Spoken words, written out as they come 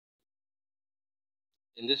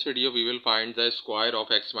In this video we will find the square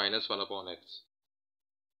of x minus 1 upon x.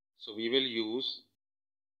 So we will use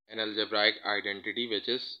an algebraic identity, which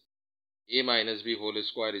is a minus b whole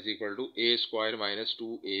square is equal to a square minus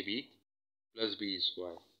 2ab plus b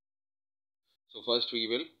square. So first we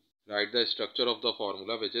will write the structure of the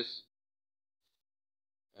formula, which is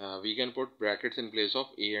we can put brackets in place of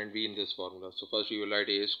a and b in this formula. So first we will write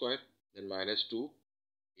a square, then minus 2ab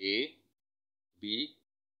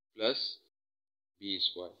plus b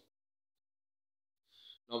square.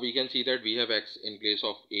 Now we can see that we have x in place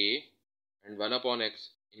of a and 1 upon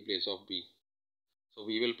x in place of b. So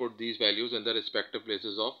we will put these values in the respective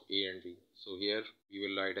places of a and b. So here we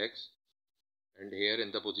will write x, and here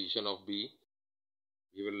in the position of b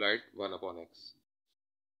we will write 1 upon x.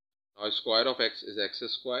 Now square of x is x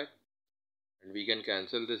square, and we can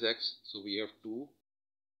cancel this x. So we have 2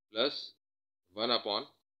 plus 1 upon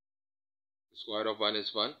the square of 1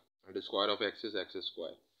 is 1 and the square of x is x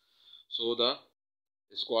square. So the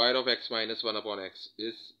square of x minus 1 upon x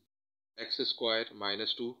is x square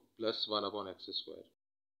minus 2 plus 1 upon x square.